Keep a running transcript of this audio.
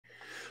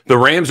The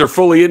Rams are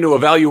fully into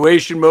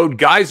evaluation mode.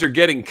 Guys are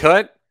getting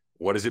cut.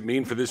 What does it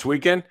mean for this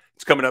weekend?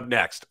 It's coming up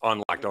next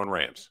on Locked On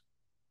Rams.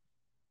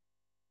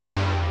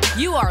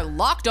 You are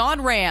Locked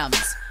On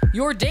Rams,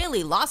 your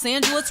daily Los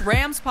Angeles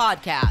Rams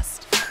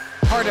podcast.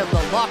 Part of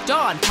the Locked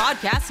On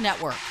Podcast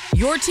Network,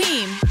 your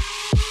team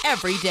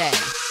every day.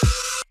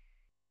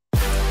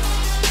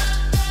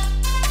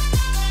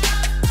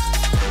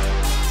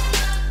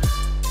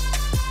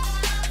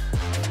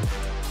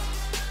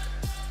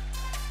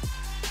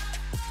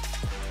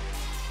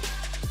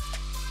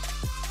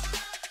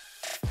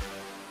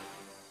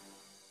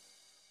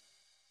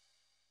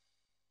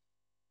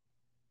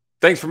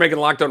 Thanks for making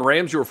Locked On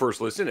Rams your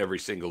first listen every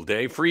single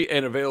day. Free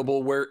and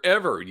available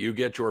wherever you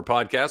get your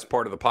podcast.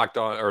 Part of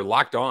the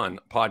Locked On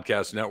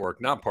Podcast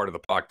Network. Not part of the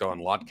Locked On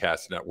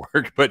Lotcast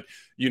Network, but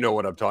you know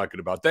what I'm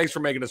talking about. Thanks for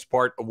making us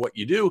part of what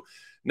you do.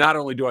 Not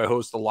only do I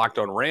host the Locked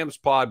On Rams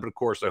pod, but of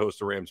course I host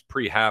the Rams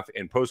pre-half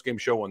and post-game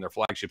show on their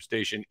flagship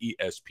station,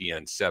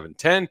 ESPN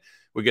 710.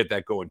 We get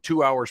that going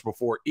 2 hours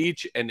before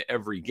each and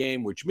every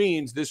game, which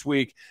means this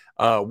week,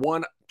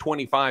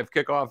 1:25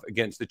 kickoff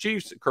against the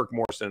Chiefs. Kirk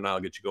Morrison and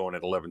I'll get you going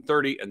at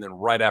 11:30. And then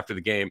right after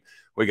the game,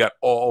 we got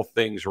all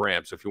things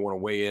Rams. So if you want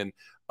to weigh in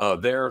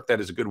there,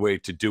 that is a good way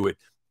to do it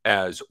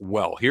as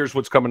well. Here's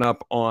what's coming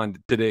up on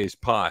today's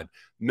pod.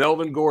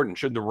 Melvin Gordon,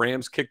 should the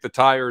Rams kick the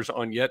tires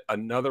on yet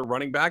another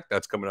running back?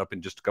 That's coming up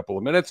in just a couple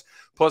of minutes.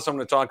 Plus, I'm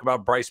going to talk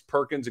about Bryce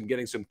Perkins and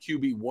getting some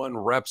QB1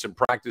 reps in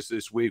practice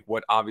this week,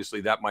 what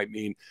obviously that might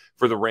mean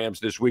for the Rams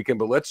this weekend.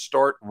 But let's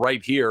start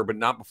right here, but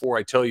not before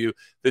I tell you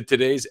that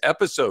today's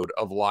episode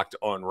of Locked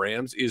On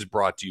Rams is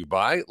brought to you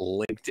by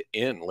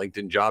LinkedIn.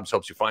 LinkedIn Jobs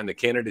helps you find the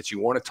candidates you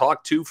want to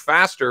talk to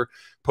faster.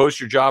 Post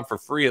your job for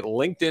free at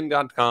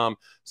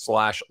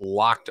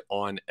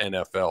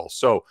linkedin.com/LockedOnNFL.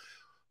 So,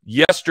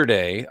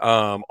 yesterday,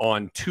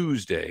 on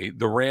Tuesday,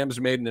 the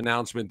Rams made an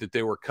announcement that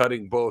they were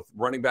cutting both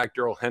running back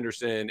Darrell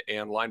Henderson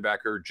and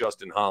linebacker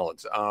Justin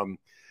Hollins.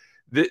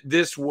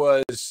 This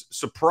was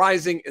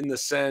surprising in the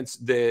sense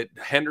that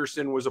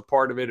Henderson was a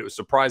part of it. It was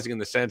surprising in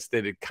the sense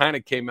that it kind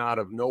of came out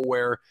of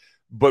nowhere.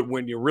 But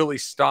when you really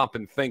stop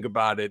and think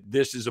about it,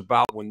 this is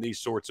about when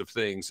these sorts of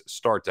things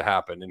start to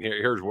happen. And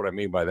here's what I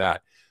mean by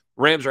that.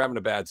 Rams are having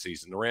a bad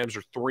season. The Rams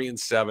are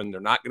 3-7. They're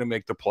not going to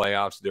make the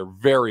playoffs. They're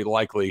very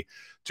likely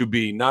to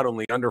be not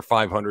only under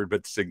 500,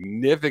 but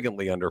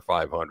significantly under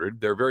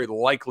 500. They're very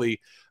likely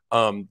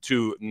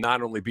to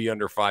not only be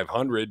under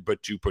 500,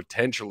 but to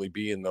potentially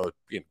be in the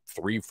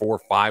 3, 4,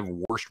 5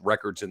 worst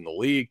records in the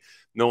league.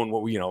 Knowing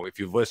what if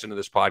you've listened to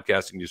this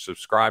podcast and you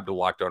subscribe to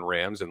Locked On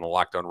Rams and the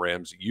Locked On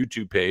Rams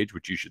YouTube page,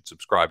 which you should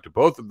subscribe to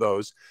both of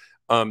those,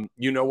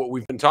 you know what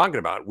we've been talking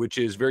about, which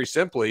is very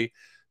simply,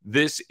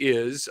 this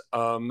is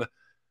a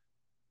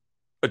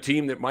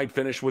team that might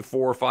finish with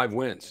 4 or 5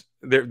 wins.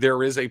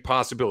 There is a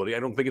possibility.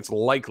 I don't think it's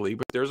likely,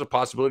 but there's a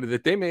possibility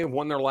that they may have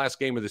won their last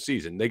game of the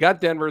season. They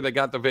got Denver. They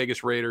got the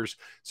Vegas Raiders.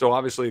 So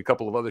obviously a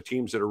couple of other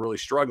teams that are really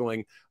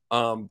struggling.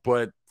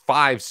 But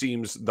 5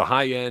 seems the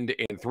high end,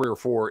 and 3 or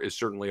 4 is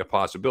certainly a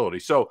possibility.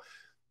 So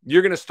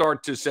you're going to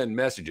start to send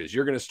messages.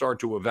 You're going to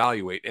start to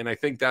evaluate. And I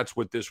think that's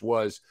what this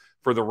was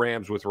for the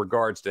Rams with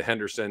regards to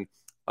Henderson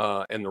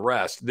and the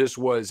rest. This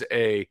was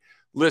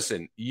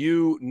listen,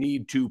 you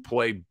need to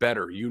play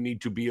better. You need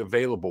to be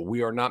available.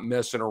 We are not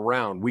messing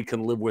around. We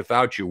can live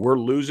without you. We're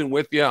losing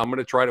with you. I'm going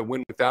to try to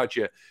win without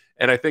you.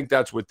 And I think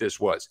that's what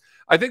this was.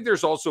 I think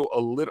there's also a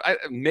little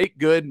make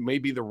good,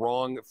 maybe the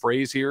wrong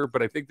phrase here,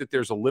 but I think that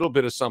there's a little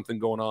bit of something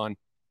going on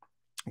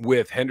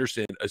with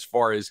Henderson as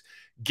far as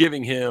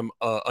giving him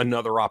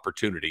another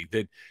opportunity.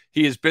 That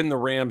he has been the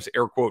Rams'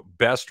 air quote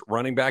best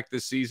running back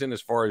this season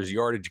as far as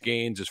yardage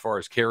gains, as far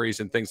as carries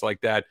and things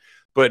like that.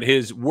 But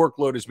his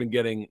workload has been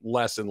getting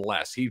less and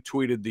less. He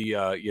tweeted the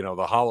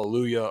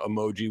hallelujah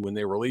emoji when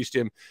they released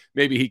him.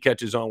 Maybe he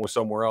catches on with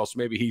somewhere else.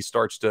 Maybe he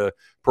starts to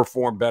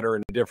perform better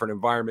in a different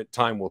environment.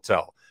 Time will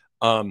tell.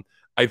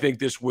 I think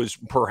this was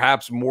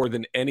perhaps more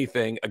than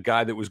anything a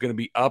guy that was going to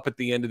be up at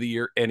the end of the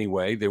year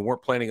anyway. They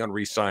weren't planning on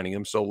re-signing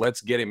him, so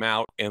let's get him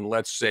out and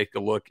let's take a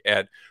look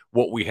at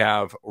what we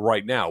have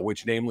right now,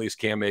 which namely is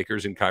Cam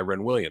Akers and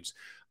Kyren Williams.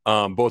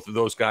 Both of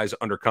those guys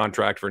under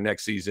contract for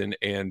next season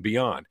and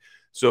beyond.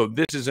 So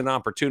this is an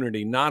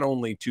opportunity not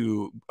only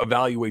to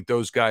evaluate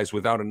those guys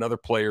without another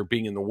player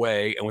being in the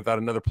way and without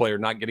another player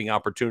not getting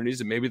opportunities,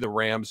 and maybe the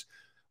Rams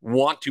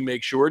want to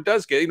make sure it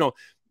does get,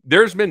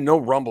 there's been no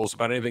rumbles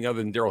about anything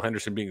other than Darrell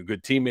Henderson being a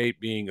good teammate,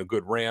 being a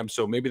good Ram.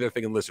 So maybe they're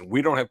thinking, listen,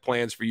 we don't have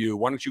plans for you.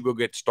 Why don't you go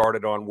get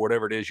started on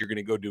whatever it is you're going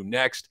to go do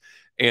next?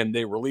 And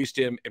they released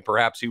him, and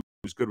perhaps he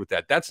was good with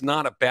that. That's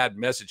not a bad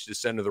message to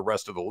send to the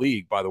rest of the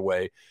league, by the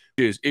way,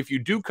 is if you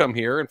do come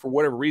here and for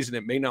whatever reason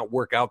it may not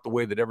work out the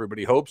way that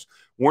everybody hopes,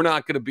 we're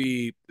not going to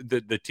be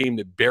the team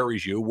that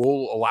buries you.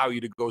 We'll allow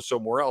you to go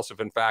somewhere else if,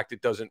 in fact,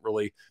 it doesn't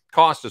really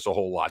cost us a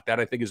whole lot. That,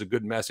 I think, is a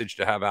good message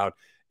to have out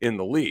in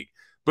the league.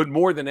 But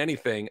more than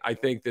anything, I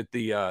think that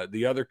the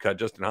other cut,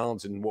 Justin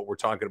Hollins, and what we're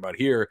talking about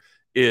here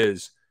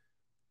is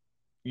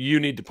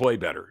you need to play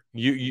better.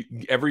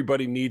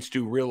 Everybody needs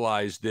to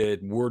realize that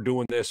we're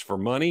doing this for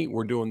money.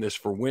 We're doing this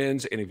for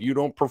wins. And if you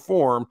don't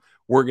perform,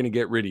 we're going to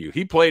get rid of you.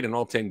 He played in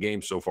all 10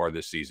 games so far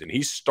this season.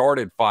 He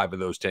started 5 of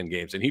those 10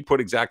 games, and he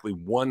put exactly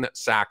 1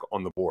 sack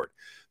on the board.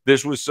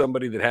 This was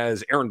somebody that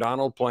has Aaron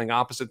Donald playing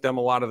opposite them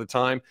a lot of the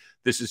time.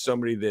 This is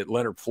somebody that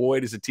Leonard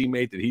Floyd is a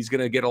teammate that he's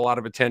going to get a lot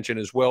of attention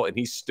as well, and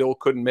he still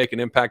couldn't make an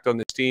impact on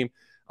this team.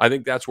 I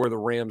think that's where the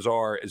Rams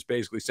are, is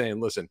basically saying,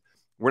 listen,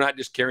 we're not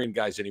just carrying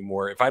guys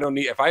anymore. If I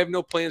have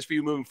no plans for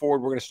you moving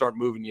forward, we're going to start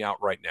moving you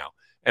out right now.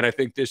 And I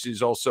think this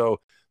is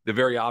also the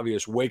very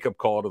obvious wake-up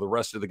call to the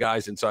rest of the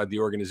guys inside the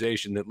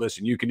organization that,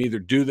 listen, you can either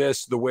do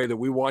this the way that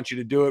we want you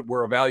to do it,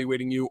 we're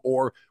evaluating you,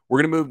 or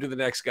we're going to move to the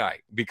next guy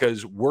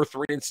because we're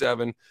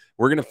 3-7.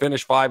 We're going to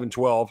finish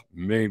 5-12,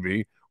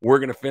 maybe. We're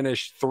going to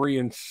finish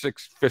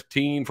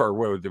 3-6-15 for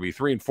what would it be,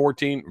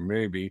 3-14,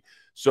 maybe.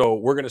 So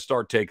we're going to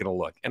start taking a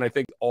look. And I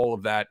think all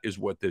of that is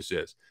what this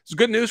is. It's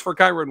good news for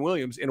Kyron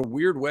Williams. In a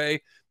weird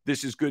way,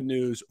 this is good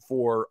news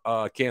for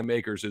Cam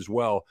Akers as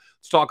well.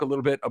 Let's talk a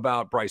little bit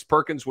about Bryce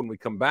Perkins when we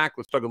come back.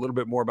 Let's talk a little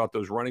bit more about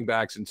those running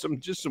backs and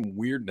some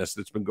weirdness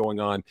that's been going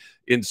on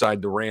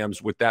inside the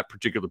Rams with that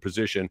particular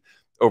position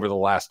over the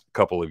last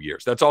couple of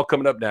years. That's all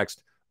coming up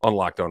next on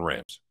Locked On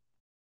Rams.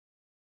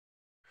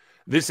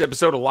 This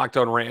episode of Locked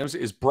On Rams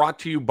is brought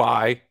to you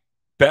by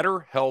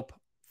BetterHelp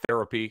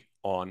Therapy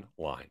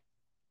Online.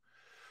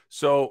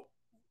 So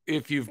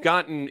if you've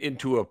gotten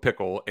into a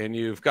pickle and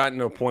you've gotten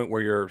to a point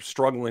where you're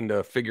struggling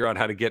to figure out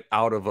how to get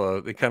out of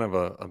a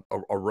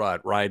rut,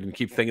 right, and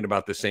keep thinking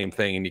about the same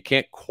thing, and you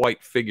can't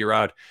quite figure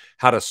out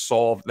how to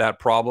solve that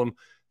problem,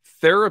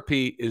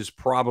 therapy is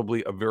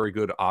probably a very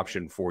good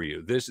option for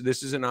you. This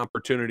is an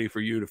opportunity for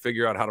you to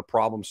figure out how to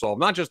problem solve,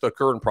 not just the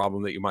current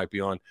problem that you might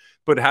be on,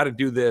 but how to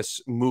do this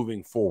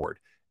moving forward.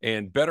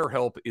 And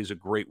BetterHelp is a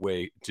great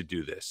way to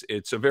do this.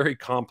 It's a very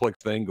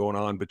complex thing going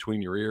on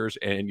between your ears,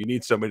 and you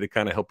need somebody to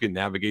kind of help you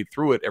navigate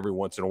through it every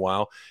once in a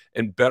while.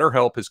 And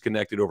BetterHelp has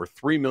connected over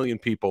 3 million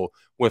people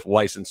with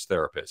licensed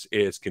therapists.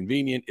 It's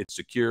convenient, it's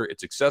secure,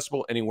 it's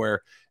accessible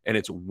anywhere, and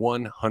it's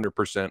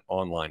 100%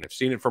 online. I've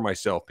seen it for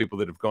myself, people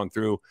that have gone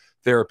through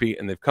therapy,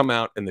 and they've come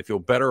out and they feel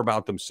better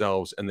about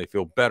themselves, and they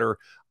feel better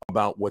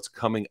about what's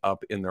coming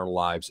up in their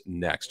lives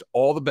next.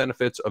 All the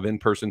benefits of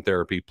in-person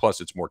therapy,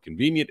 plus it's more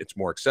convenient, it's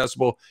more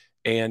accessible,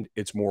 and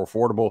it's more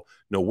affordable.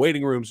 No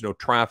waiting rooms, no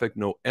traffic,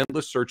 no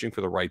endless searching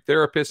for the right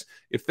therapist.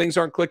 If things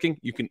aren't clicking,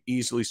 you can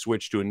easily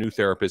switch to a new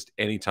therapist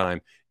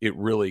anytime. It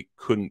really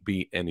couldn't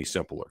be any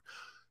simpler.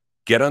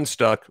 Get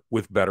unstuck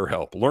with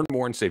BetterHelp. Learn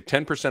more and save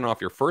 10%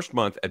 off your first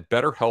month at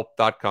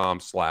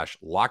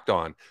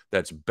BetterHelp.com/lockedon.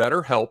 That's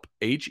BetterHelp,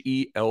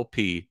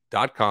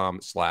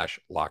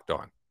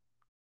 HELP.com/lockedon.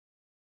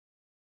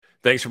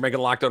 Thanks for making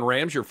Locked On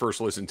Rams your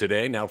first listen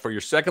today. Now for your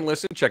second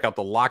listen, check out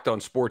the Locked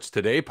On Sports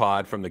Today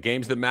pod. From the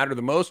games that matter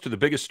the most to the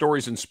biggest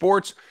stories in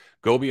sports,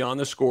 go beyond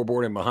the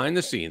scoreboard and behind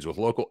the scenes with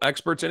local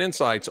experts and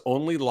insights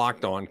only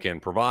Locked On can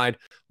provide.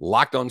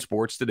 Locked On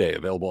Sports Today,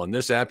 available on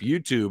this app,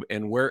 YouTube,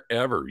 and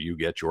wherever you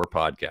get your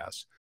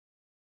podcasts.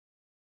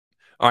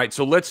 All right,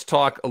 so let's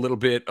talk a little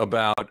bit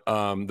about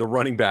the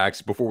running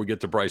backs before we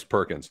get to Bryce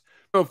Perkins.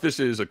 I don't know if this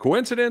is a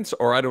coincidence,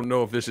 or I don't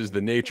know if this is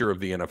the nature of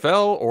the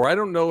NFL, or I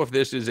don't know if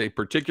this is a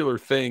particular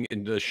thing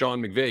in the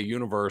Sean McVay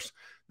universe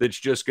that's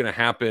just going to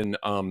happen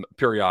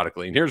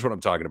periodically. And here's what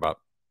I'm talking about.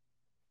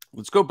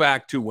 Let's go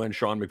back to when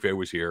Sean McVay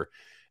was here,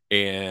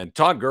 and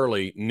Todd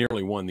Gurley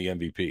nearly won the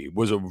MVP,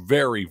 was a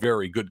very,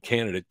 very good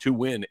candidate to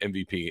win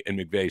MVP in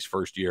McVay's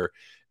first year,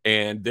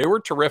 and they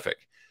were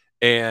terrific.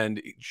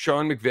 And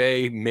Sean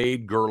McVay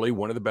made Gurley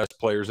one of the best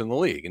players in the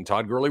league. And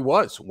Todd Gurley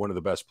was one of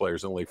the best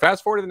players in the league.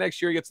 Fast forward to the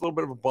next year, he gets a little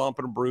bit of a bump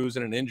and a bruise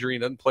and an injury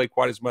and doesn't play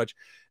quite as much.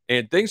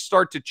 And things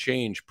start to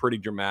change pretty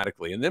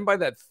dramatically. And then by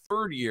that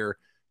third year,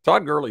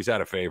 Todd Gurley's out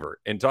of favor.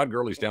 And Todd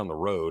Gurley's down the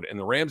road. And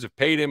the Rams have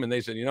paid him. And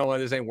they said, you know what,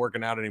 this ain't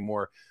working out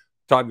anymore.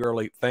 Todd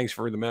Gurley, thanks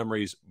for the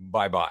memories.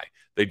 Bye-bye.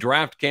 They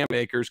draft Cam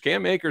Akers.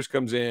 Cam Akers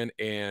comes in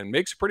and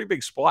makes a pretty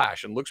big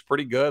splash and looks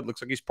pretty good.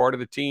 Looks like he's part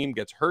of the team.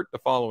 Gets hurt the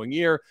following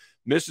year.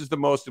 Misses the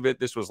most of it.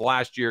 This was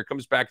last year.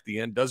 Comes back at the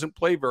end. Doesn't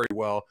play very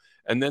well.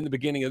 And then the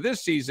beginning of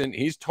this season,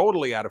 he's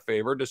totally out of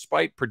favor,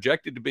 despite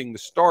projected to being the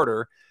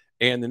starter.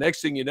 And the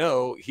next thing you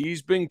know,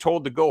 he's being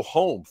told to go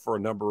home for a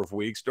number of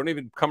weeks. Don't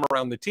even come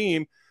around the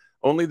team.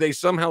 Only they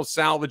somehow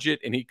salvage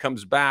it, and he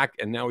comes back,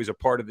 and now he's a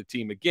part of the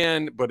team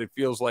again, but it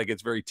feels like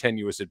it's very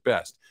tenuous at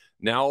best.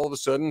 Now, all of a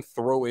sudden,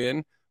 throw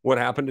in what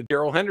happened to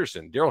Darrell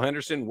Henderson. Darrell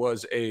Henderson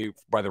was,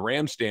 by the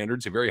Rams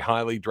standards, a very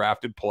highly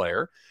drafted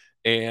player,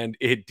 and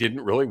it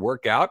didn't really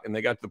work out, and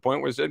they got to the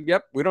point where they said,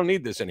 yep, we don't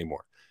need this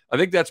anymore. I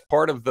think that's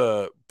part of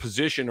the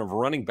position of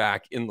running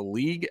back in the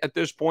league at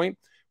this point,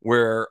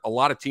 where a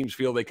lot of teams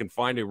feel they can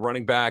find a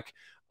running back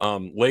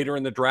later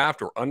in the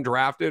draft or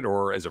undrafted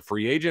or as a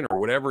free agent or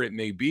whatever it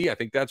may be. I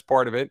think that's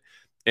part of it.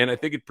 And I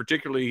think it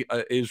particularly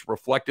is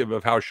reflective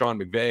of how Sean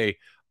McVay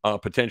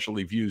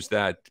potentially views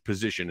that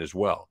position as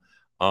well.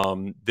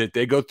 That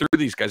they go through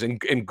these guys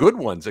and good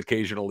ones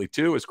occasionally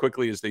too, as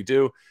quickly as they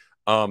do.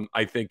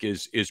 I think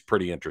is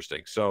pretty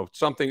interesting. So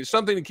something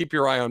to keep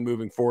your eye on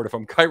moving forward. If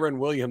I'm Kyren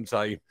Williams,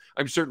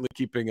 I'm certainly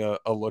keeping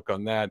a look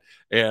on that,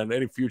 and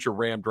any future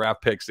Ram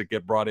draft picks that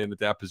get brought in at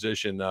that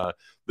position.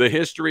 The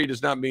history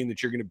does not mean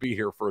that you're going to be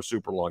here for a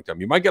super long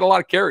time. You might get a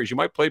lot of carries. You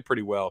might play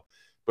pretty well,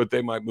 but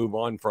they might move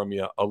on from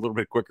you a little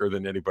bit quicker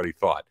than anybody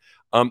thought.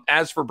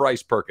 As for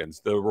Bryce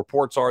Perkins, the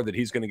reports are that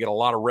he's going to get a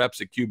lot of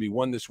reps at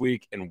QB1 this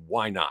week, and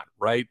why not,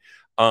 right?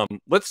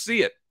 Let's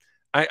see it.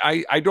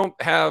 I don't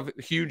have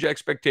huge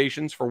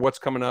expectations for what's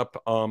coming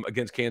up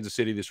against Kansas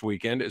City this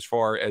weekend as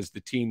far as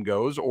the team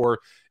goes, or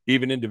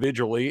even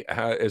individually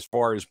as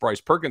far as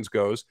Bryce Perkins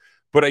goes.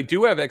 But I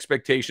do have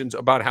expectations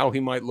about how he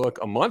might look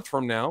a month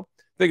from now.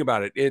 Think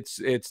about it.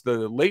 It's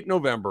the late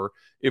November.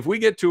 If we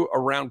get to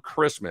around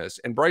Christmas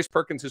and Bryce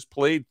Perkins has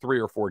played 3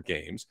 or 4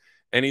 games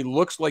and he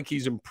looks like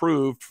he's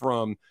improved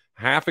from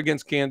half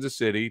against Kansas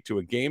City to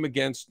a game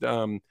against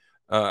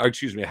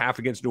half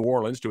against New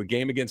Orleans to a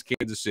game against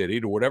Kansas City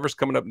to whatever's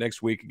coming up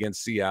next week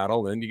against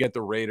Seattle. And you get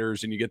the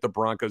Raiders and you get the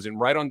Broncos and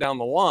right on down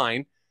the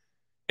line,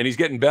 and he's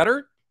getting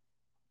better.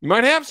 You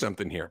might have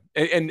something here.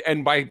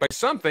 And by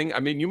something, I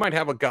mean, you might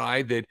have a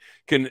guy that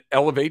can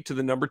elevate to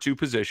the number 2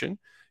 position.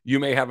 You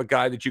may have a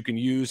guy that you can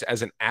use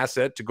as an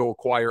asset to go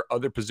acquire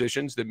other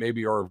positions that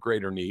maybe are of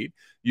greater need.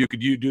 You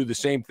do the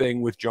same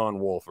thing with John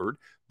Wolford,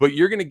 but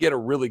you're going to get a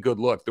really good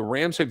look. The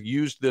Rams have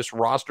used this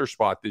roster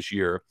spot this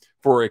year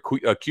for a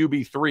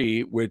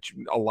QB3, which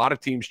a lot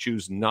of teams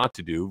choose not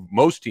to do.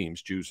 Most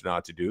teams choose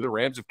not to do. The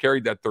Rams have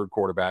carried that third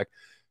quarterback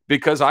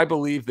because I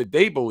believe that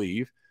they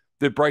believe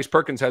that Bryce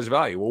Perkins has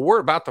value. Well, we're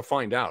about to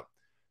find out.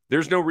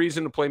 There's no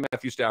reason to play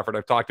Matthew Stafford.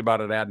 I've talked about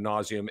it ad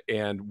nauseum.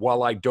 And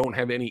while I don't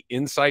have any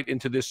insight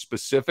into this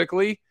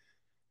specifically,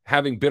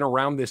 having been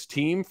around this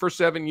team for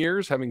 7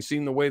 years, having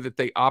seen the way that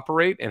they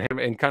operate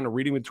and kind of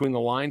reading between the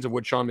lines of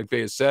what Sean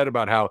McVay has said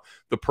about how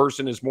the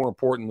person is more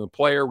important than the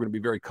player, we're going to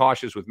be very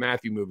cautious with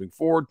Matthew moving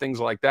forward, things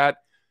like that.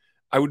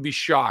 I would be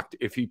shocked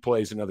if he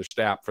plays another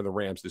snap for the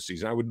Rams this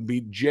season. I would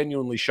be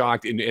genuinely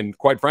shocked and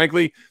quite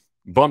frankly,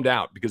 bummed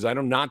out because I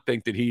do not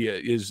think that he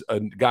is a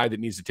guy that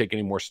needs to take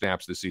any more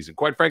snaps this season.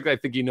 Quite frankly, I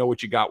think you know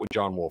what you got with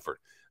John Wolford.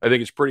 I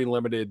think it's pretty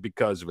limited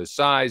because of his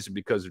size and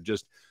because of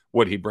just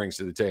what he brings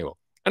to the table.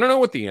 I don't know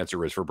what the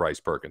answer is for Bryce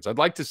Perkins. I'd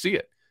like to see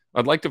it.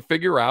 I'd like to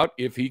figure out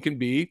if he can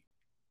be,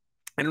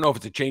 I don't know if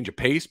it's a change of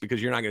pace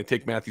because you're not going to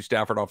take Matthew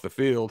Stafford off the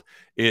field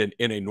in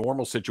a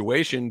normal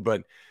situation,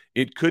 but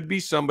it could be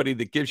somebody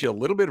that gives you a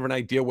little bit of an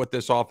idea what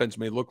this offense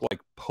may look like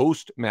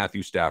post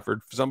Matthew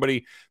Stafford,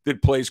 somebody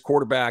that plays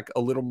quarterback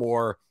a little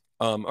more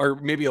or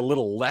maybe a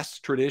little less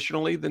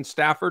traditionally than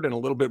Stafford and a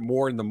little bit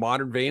more in the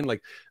modern vein.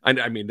 Like,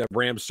 I mean, the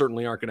Rams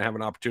certainly aren't going to have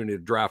an opportunity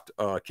to draft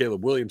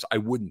Caleb Williams, I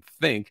wouldn't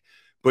think,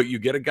 but you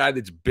get a guy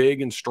that's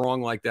big and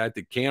strong like that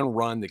can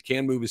run, that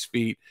can move his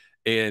feet,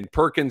 and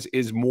Perkins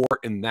is more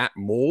in that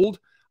mold.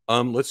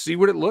 Let's see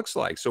what it looks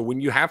like. So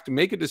when you have to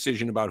make a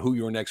decision about who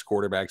your next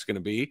quarterback is going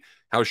to be,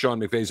 how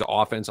Sean McVay's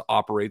offense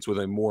operates with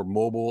a more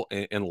mobile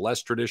and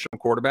less traditional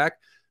quarterback,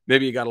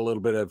 maybe you got a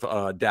little bit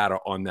of data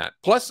on that.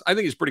 Plus, I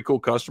think he's a pretty cool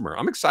customer.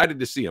 I'm excited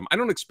to see him. I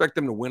don't expect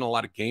them to win a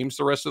lot of games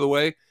the rest of the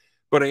way,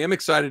 but I am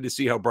excited to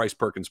see how Bryce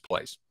Perkins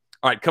plays.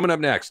 All right, coming up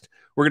next,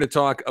 we're going to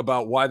talk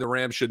about why the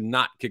Rams should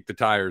not kick the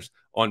tires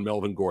on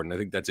Melvin Gordon. I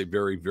think that's a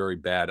very, very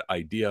bad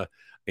idea,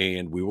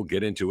 and we will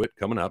get into it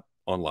coming up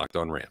on Locked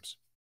On Rams.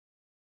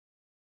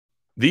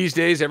 These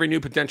days, every new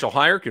potential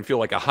hire can feel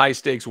like a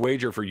high-stakes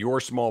wager for your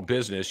small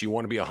business. You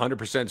want to be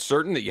 100%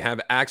 certain that you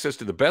have access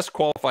to the best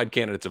qualified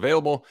candidates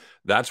available.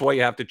 That's why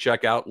you have to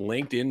check out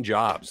LinkedIn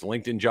Jobs.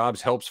 LinkedIn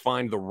Jobs helps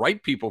find the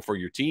right people for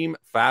your team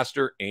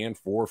faster and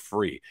for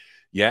free.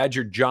 You add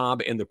your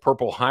job in the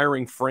purple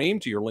hiring frame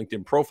to your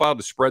LinkedIn profile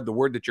to spread the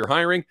word that you're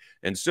hiring,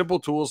 and simple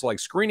tools like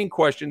screening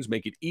questions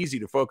make it easy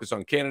to focus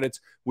on candidates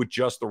with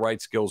just the right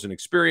skills and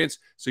experience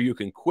so you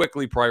can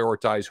quickly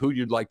prioritize who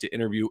you'd like to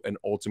interview and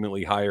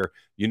ultimately hire.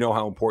 You know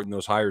how important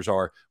those hires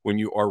are when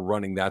you are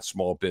running that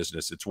small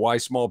business. It's why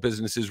small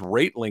businesses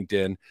rate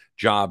LinkedIn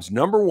Jobs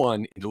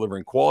 #1 in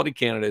delivering quality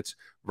candidates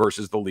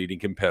versus the leading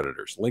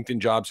competitors. LinkedIn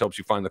Jobs helps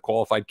you find the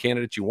qualified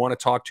candidates you want to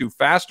talk to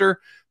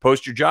faster.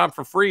 Post your job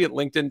for free at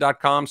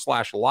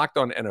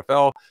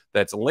linkedin.com/lockedonnfl.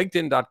 That's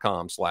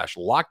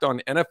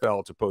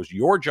linkedin.com/lockedonnfl to post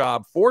your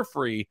job for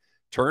free.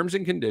 Terms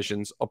and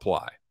conditions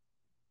apply.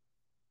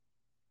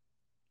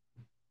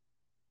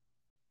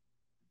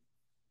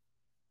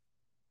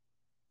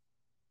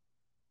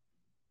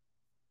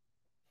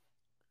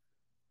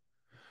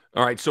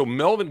 All right, so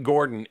Melvin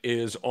Gordon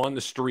is on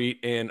the street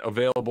and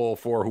available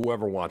for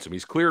whoever wants him.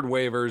 He's cleared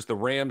waivers. The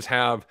Rams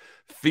have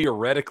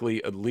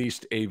theoretically at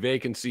least a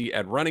vacancy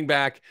at running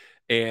back,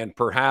 and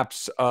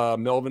perhaps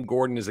Melvin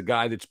Gordon is a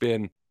guy that's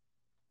been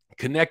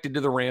connected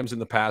to the Rams in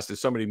the past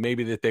as somebody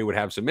maybe that they would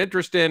have some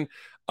interest in.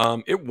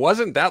 It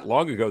wasn't that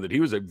long ago that he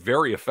was a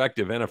very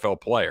effective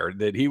NFL player,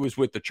 that he was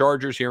with the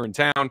Chargers here in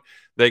town.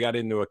 They got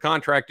into a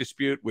contract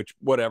dispute, which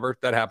whatever,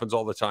 that happens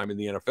all the time in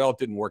the NFL. It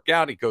didn't work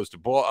out. He goes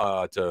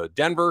to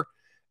Denver,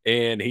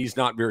 and he's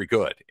not very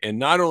good. And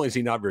not only is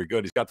he not very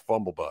good, he's got the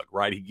fumble bug,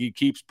 right? He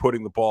keeps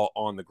putting the ball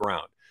on the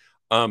ground.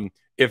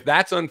 If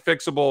that's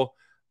unfixable,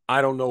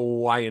 I don't know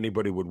why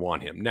anybody would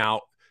want him.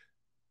 Now,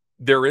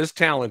 there is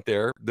talent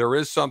there. There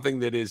is something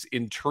that is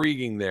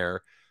intriguing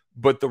there,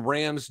 but the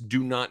Rams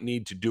do not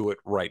need to do it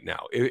right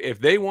now. If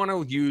they want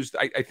to use,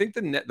 I think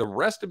the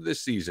rest of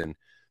this season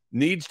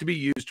needs to be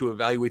used to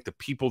evaluate the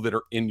people that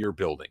are in your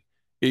building.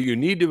 You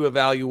need to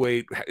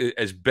evaluate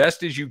as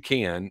best as you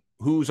can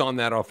who's on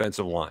that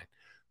offensive line,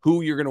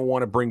 who you're going to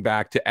want to bring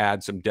back to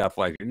add some depth.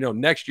 Like,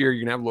 next year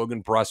you're going to have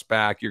Logan Bruss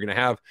back. You're going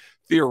to have,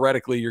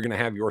 theoretically, you're going to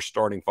have your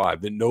starting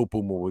five. That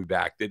Nopum will be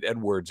back. That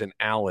Edwards and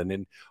Allen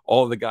and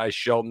all of the guys,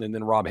 Shelton and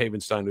then Rob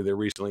Havenstein, who they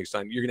recently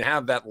signed. You're going to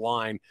have that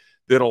line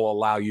that'll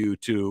allow you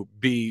to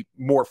be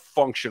more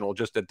functional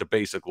just at the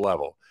basic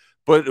level.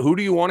 But who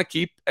do you want to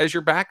keep as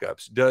your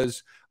backups?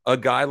 Does a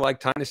guy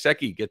like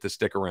Tynasecki get to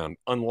stick around?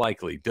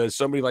 Unlikely. Does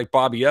somebody like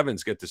Bobby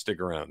Evans get to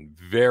stick around?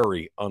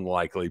 Very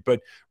unlikely.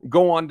 But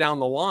go on down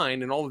the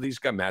line, and all of these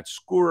guys, Matt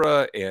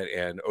Skura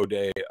and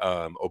Ode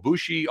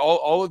Obushi,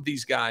 all of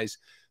these guys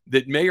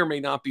that may or may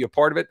not be a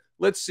part of it,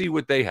 let's see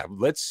what they have.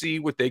 Let's see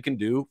what they can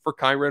do for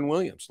Kyren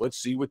Williams. Let's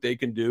see what they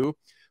can do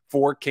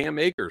for Cam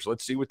Akers.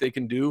 Let's see what they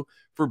can do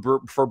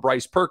for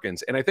Bryce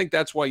Perkins. And I think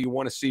that's why you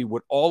want to see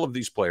what all of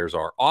these players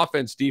are: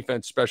 offense,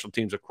 defense, special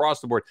teams, across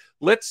the board.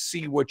 Let's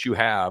see what you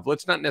have.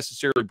 Let's not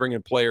necessarily bring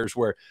in players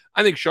where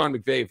I think Sean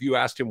McVay, if you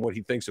asked him what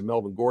he thinks of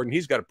Melvin Gordon,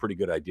 he's got a pretty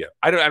good idea.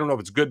 I don't know if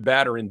it's good,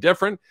 bad, or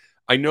indifferent.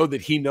 I know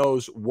that he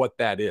knows what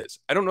that is.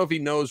 I don't know if he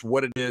knows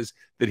what it is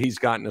that he's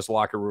got in his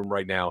locker room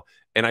right now.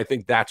 And I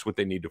think that's what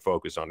they need to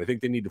focus on. I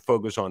think they need to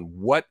focus on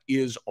what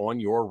is on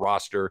your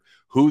roster,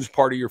 who's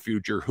part of your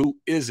future, who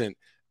isn't,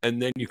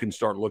 and then you can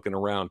start looking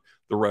around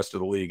the rest of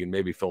the league and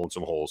maybe filling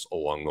some holes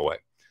along the way.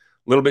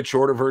 A little bit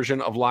shorter version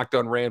of Locked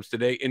On Rams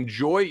today.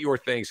 Enjoy your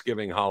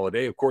Thanksgiving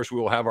holiday. Of course, we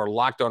will have our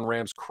Locked On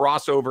Rams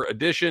crossover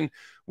edition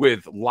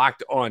with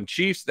Locked On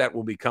Chiefs. That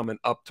will be coming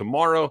up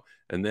tomorrow.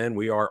 And then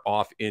we are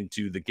off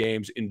into the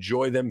games.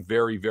 Enjoy them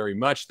very, very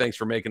much. Thanks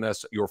for making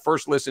us your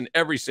first listen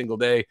every single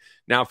day.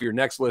 Now, for your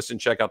next listen,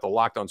 check out the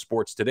Locked On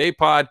Sports Today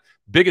pod.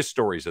 Biggest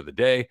stories of the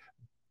day,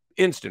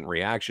 instant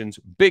reactions,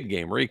 big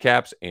game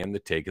recaps, and the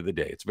take of the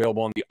day. It's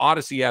available on the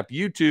Odyssey app,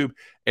 YouTube,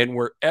 and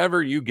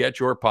wherever you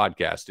get your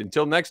podcast.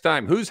 Until next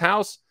time, whose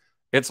house?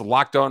 It's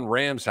Locked On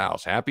Rams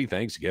house. Happy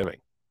Thanksgiving.